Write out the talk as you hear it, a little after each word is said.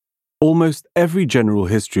Almost every general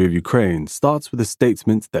history of Ukraine starts with a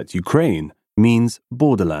statement that Ukraine means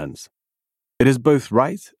borderlands. It is both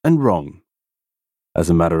right and wrong. As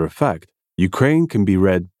a matter of fact, Ukraine can be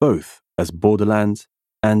read both as borderlands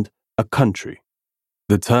and a country.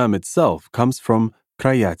 The term itself comes from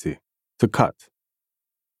krayati, to cut.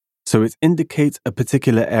 So it indicates a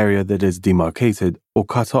particular area that is demarcated or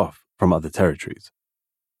cut off from other territories.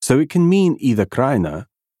 So it can mean either Kraina,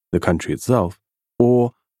 the country itself,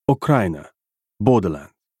 or Ukraina,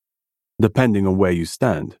 borderland, depending on where you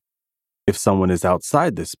stand. If someone is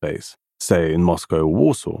outside this space, say in Moscow or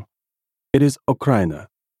Warsaw, it is Ukraina,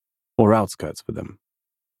 or outskirts for them.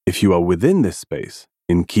 If you are within this space,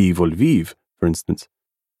 in Kyiv or Lviv, for instance,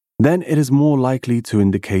 then it is more likely to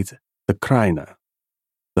indicate the Kraina,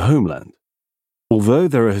 the homeland. Although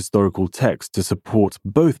there are historical texts to support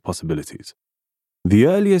both possibilities, the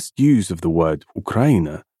earliest use of the word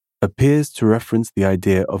Ukraina appears to reference the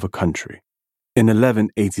idea of a country. In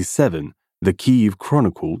 1187, the Kyiv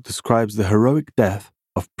Chronicle describes the heroic death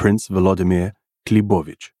of Prince Volodymyr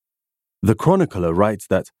Glebovich. The chronicler writes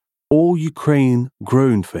that all Ukraine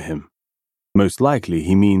groaned for him. Most likely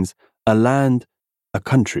he means a land, a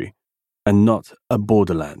country, and not a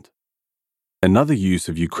borderland. Another use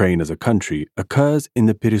of Ukraine as a country occurs in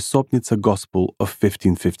the Peresopnitsa Gospel of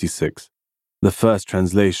 1556, the first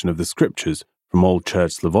translation of the scriptures from Old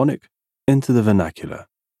Church Slavonic into the vernacular,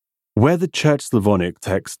 where the Church Slavonic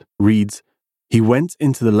text reads, "He went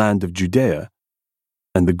into the land of Judea,"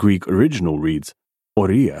 and the Greek original reads,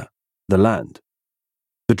 "Oria," the land.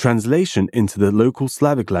 The translation into the local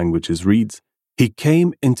Slavic languages reads, "He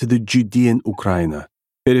came into the Judean Ukraina."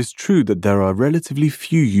 It is true that there are relatively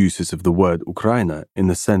few uses of the word Ukraina in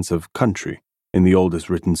the sense of country in the oldest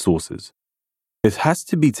written sources. It has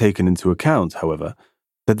to be taken into account, however,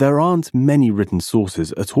 that there aren't many written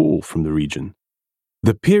sources at all from the region.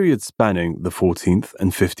 The period spanning the 14th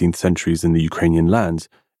and 15th centuries in the Ukrainian lands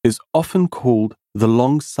is often called the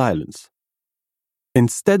Long Silence.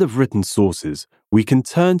 Instead of written sources, we can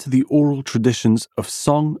turn to the oral traditions of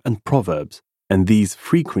song and proverbs, and these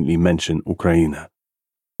frequently mention Ukraina.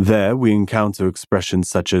 There we encounter expressions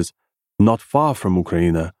such as, "not far from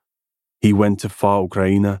Ukraina," "he went to far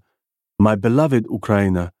Ukraina," "my beloved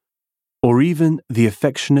Ukraina," or even the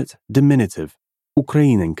affectionate diminutive,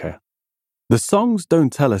 Ukrainenka. The songs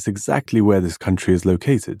don't tell us exactly where this country is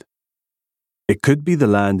located. It could be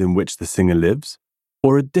the land in which the singer lives,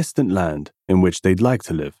 or a distant land in which they'd like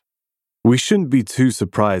to live. We shouldn't be too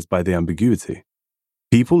surprised by the ambiguity.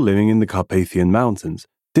 People living in the Carpathian Mountains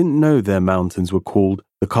didn't know their mountains were called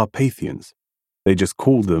the Carpathians. They just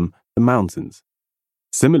called them the mountains.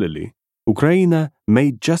 Similarly, Ukraina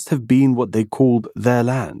may just have been what they called their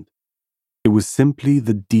land. It was simply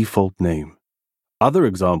the default name. Other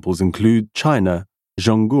examples include China,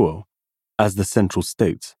 Zhongguo, as the central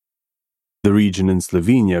state, the region in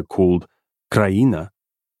Slovenia called Krajina,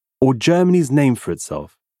 or Germany's name for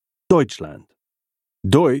itself, Deutschland.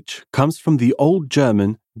 Deutsch comes from the Old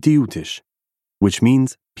German Deutsch, which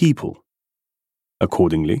means people.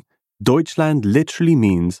 Accordingly, Deutschland literally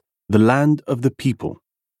means the land of the people,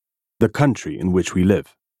 the country in which we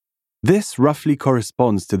live. This roughly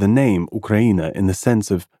corresponds to the name Ukraina in the sense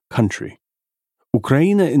of country.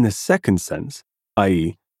 Ukraina in the second sense,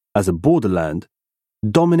 i.e., as a borderland,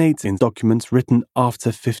 dominates in documents written after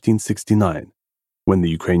 1569, when the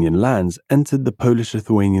Ukrainian lands entered the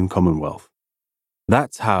Polish-Lithuanian Commonwealth.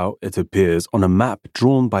 That's how it appears on a map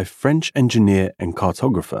drawn by French engineer and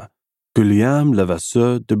cartographer Guillaume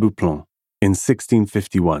Levasseur de Bouplon in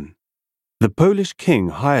 1651. The Polish king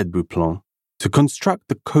hired Bouplon to construct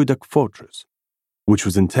the Cossack fortress, which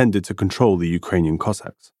was intended to control the Ukrainian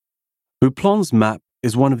Cossacks. Bouplon's map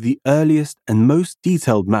is one of the earliest and most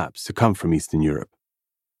detailed maps to come from Eastern Europe.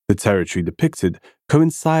 The territory depicted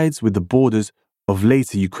coincides with the borders of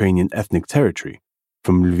later Ukrainian ethnic territory,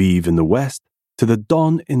 from Lviv in the west to the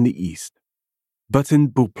Don in the east. But in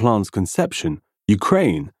Bouplon's conception,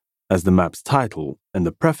 Ukraine, as the map's title and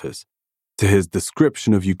the preface to his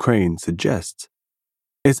description of Ukraine suggests,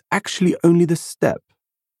 is actually only the steppe,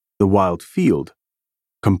 the wild field,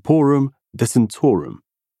 Camporum Descentorum,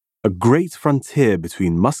 a great frontier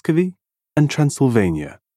between Muscovy and Transylvania.